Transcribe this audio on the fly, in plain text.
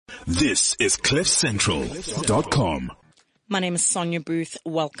This is CliffCentral.com. My name is Sonia Booth.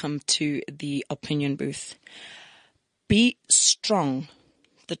 Welcome to the Opinion Booth. Be strong.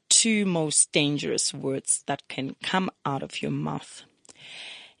 The two most dangerous words that can come out of your mouth.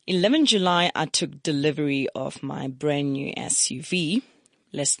 11 July, I took delivery of my brand new SUV.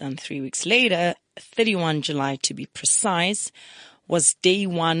 Less than 3 weeks later, 31 July to be precise, was day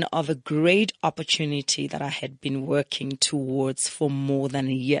one of a great opportunity that I had been working towards for more than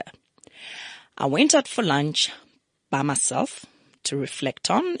a year. I went out for lunch by myself to reflect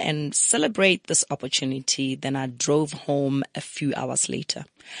on and celebrate this opportunity. Then I drove home a few hours later.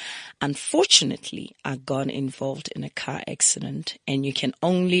 Unfortunately, I got involved in a car accident, and you can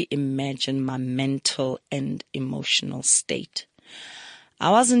only imagine my mental and emotional state.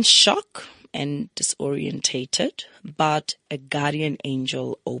 I was in shock and disorientated, but a guardian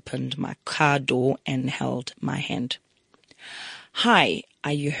angel opened my car door and held my hand. "Hi,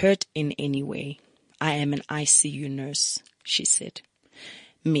 are you hurt in any way? I am an ICU nurse," she said.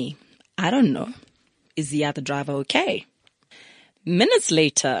 Me, "I don't know. Is the other driver okay?" Minutes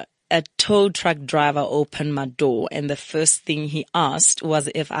later, a tow truck driver opened my door, and the first thing he asked was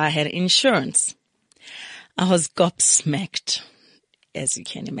if I had insurance. I was gobsmacked, as you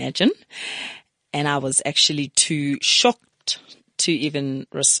can imagine, and I was actually too shocked to even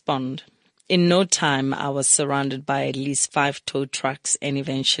respond. In no time, I was surrounded by at least 5 tow trucks, and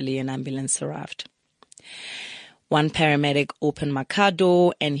eventually an ambulance arrived. One paramedic opened my car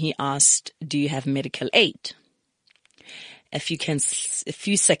door and he asked, "Do you have medical aid?" A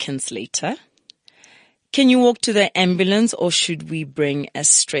few seconds later, "Can you walk to the ambulance or should we bring a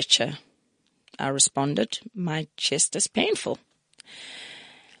stretcher?" I responded, "My chest is painful."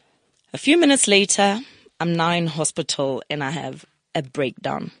 A few minutes later, I'm now in hospital and I have a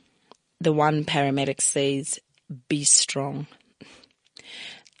breakdown. The one paramedic says, "Be strong."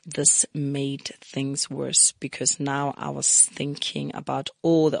 This made things worse because now I was thinking about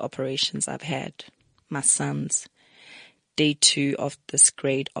all the operations I've had, my sons, day 2 of this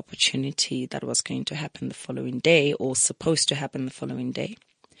great opportunity that was going to happen the following day, or supposed to happen the following day.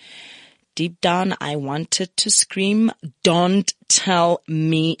 Deep down, I wanted to scream, "Don't tell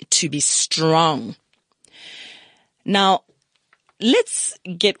me to be strong." Now, let's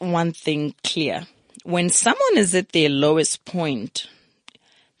get one thing clear. When someone is at their lowest point,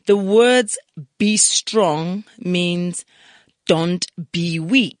 the words "be strong" means don't be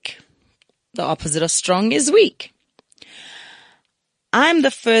weak. The opposite of strong is weak. I'm the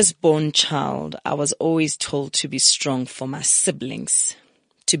firstborn child. I was always told to be strong for my siblings,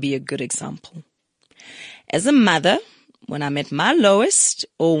 to be a good example. As a mother, when I'm at my lowest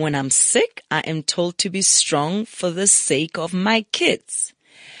or when I'm sick, I am told to be strong for the sake of my kids.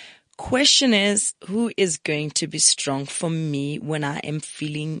 Question is, who is going to be strong for me when I am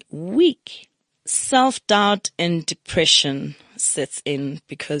feeling weak? Self-doubt and depression sets in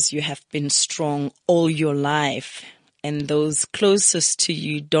because you have been strong all your life, and those closest to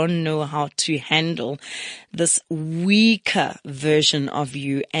you don't know how to handle this weaker version of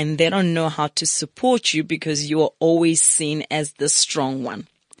you, and they don't know how to support you because you are always seen as the strong one,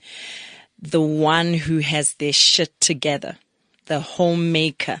 the one who has their shit together, the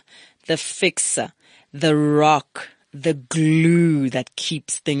homemaker, the fixer, the rock, the glue that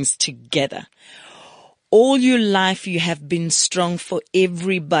keeps things together. All your life you have been strong for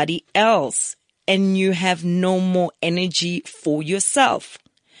everybody else, and you have no more energy for yourself.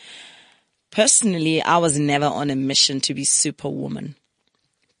 Personally, I was never on a mission to be Superwoman.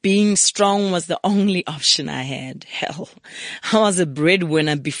 Being strong was the only option I had. Hell, I was a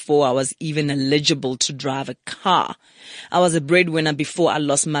breadwinner before I was even eligible to drive a car. I was a breadwinner before I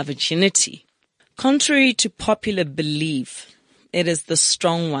lost my virginity. Contrary to popular belief, it is the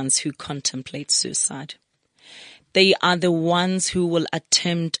strong ones who contemplate suicide. They are the ones who will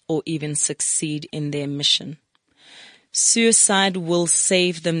attempt or even succeed in their mission. Suicide will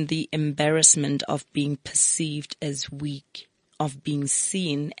save them the embarrassment of being perceived as weak, of being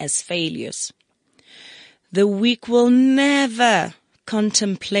seen as failures. The weak will never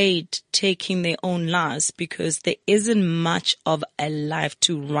contemplate taking their own lives because there isn't much of a life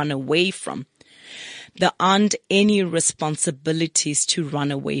to run away from. There aren't any responsibilities to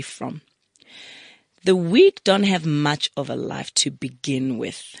run away from. The weak don't have much of a life to begin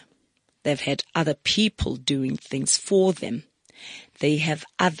with. They've had other people doing things for them. They have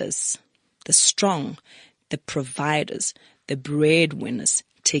others, the strong, the providers, the breadwinners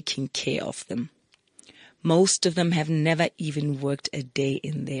taking care of them. Most of them have never even worked a day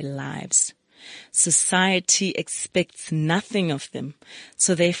in their lives. Society expects nothing of them,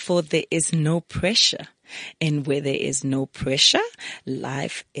 so therefore there is no pressure. And where there is no pressure,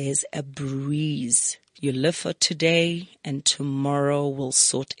 life is a breeze. You live for today and tomorrow will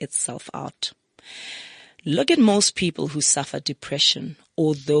sort itself out. Look at most people who suffer depression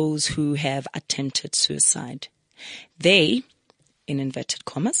or those who have attempted suicide. They, in inverted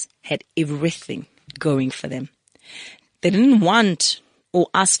commas, had everything going for them. They didn't want or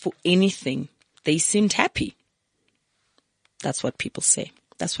ask for anything. They seemed happy. That's what people say.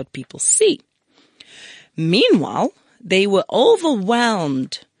 That's what people see. Meanwhile, they were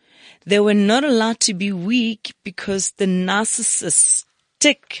overwhelmed. They were not allowed to be weak because the narcissistic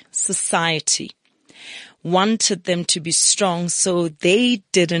society wanted them to be strong so they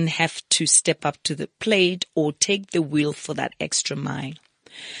didn't have to step up to the plate or take the wheel for that extra mile.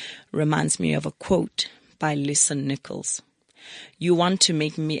 Reminds me of a quote by Lisa Nichols. You want to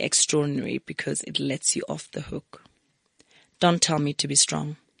make me extraordinary because it lets you off the hook. Don't tell me to be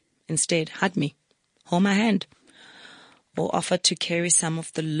strong. Instead, hug me, hold my hand, or offer to carry some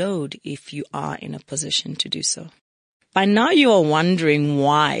of the load if you are in a position to do so. By now you are wondering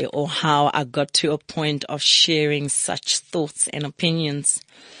why or how I got to a point of sharing such thoughts and opinions.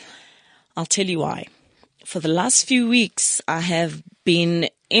 I'll tell you why. For the last few weeks, I have been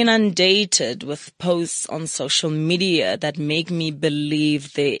inundated with posts on social media that make me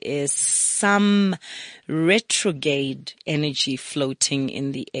believe there is some retrograde energy floating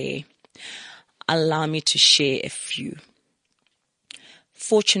in the air. Allow me to share a few.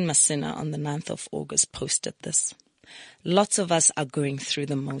 Fortune Masina on the 9th of August posted this. Lots of us are going through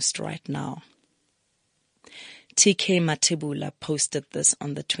the most right now. TK Matebula posted this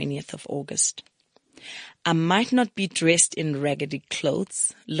on the 20th of August. I might not be dressed in raggedy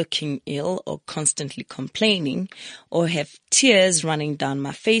clothes, looking ill or constantly complaining, or have tears running down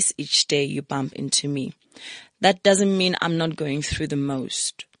my face each day you bump into me. That doesn't mean I'm not going through the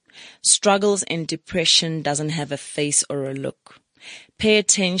most. Struggles and depression doesn't have a face or a look. Pay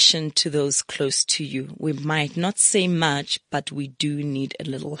attention to those close to you. We might not say much, but we do need a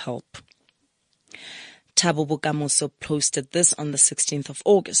little help. Thabo Bokamoso posted this on the 16th of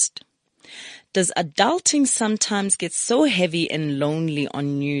August. Does adulting sometimes get so heavy and lonely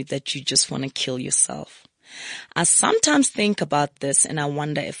on you that you just want to kill yourself? I sometimes think about this and I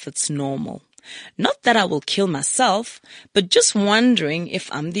wonder if it's normal. Not that I will kill myself, but just wondering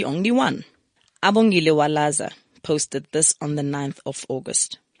if I'm the only one. Abongile Walaza posted this on the 9th of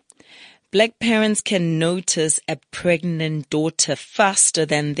August. Black parents can notice a pregnant daughter faster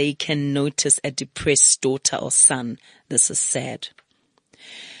than they can notice a depressed daughter or son. This is sad.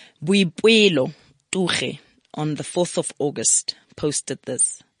 Buipuelo Tuche on the 4th of August posted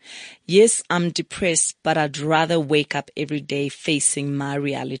this. Yes, I'm depressed, but I'd rather wake up every day facing my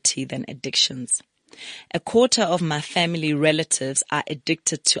reality than addictions. A quarter of my family relatives are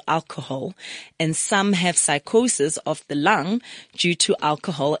addicted to alcohol, and some have psychosis of the lung due to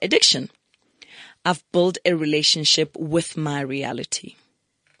alcohol addiction. I've built a relationship with my reality.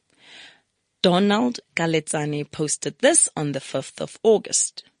 Donald Galetsani posted this on the 5th of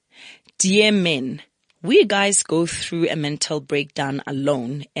August. Dear men, we guys go through a mental breakdown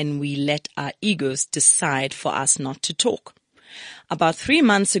alone and we let our egos decide for us not to talk. About 3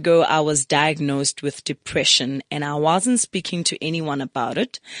 months ago, I was diagnosed with depression and I wasn't speaking to anyone about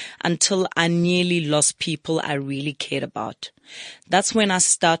it until I nearly lost people I really cared about. That's when I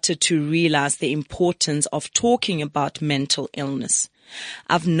started to realize the importance of talking about mental illness.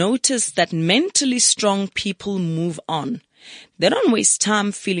 I've noticed that mentally strong people move on. They don't waste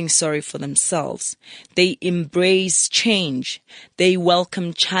time feeling sorry for themselves. They embrace change. They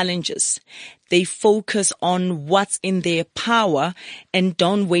welcome challenges. They focus on what's in their power and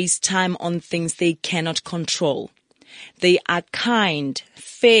don't waste time on things they cannot control. They are kind,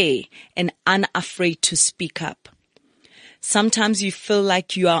 fair, and unafraid to speak up. Sometimes you feel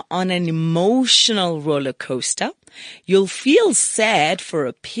like you are on an emotional roller coaster. You'll feel sad for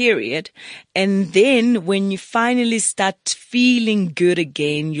a period, and then when you finally start feeling good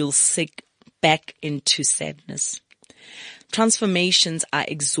again, you'll sink back into sadness. Transformations are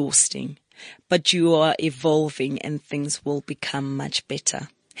exhausting, but you are evolving and things will become much better.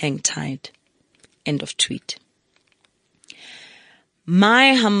 Hang tight. End of tweet.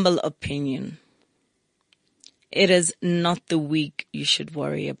 My humble opinion. It is not the weak you should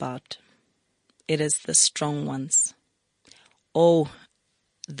worry about. It is the strong ones. Oh,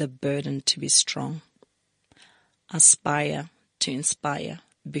 the burden to be strong. Aspire to inspire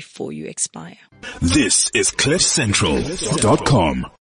before you expire. This is CliffCentral.com.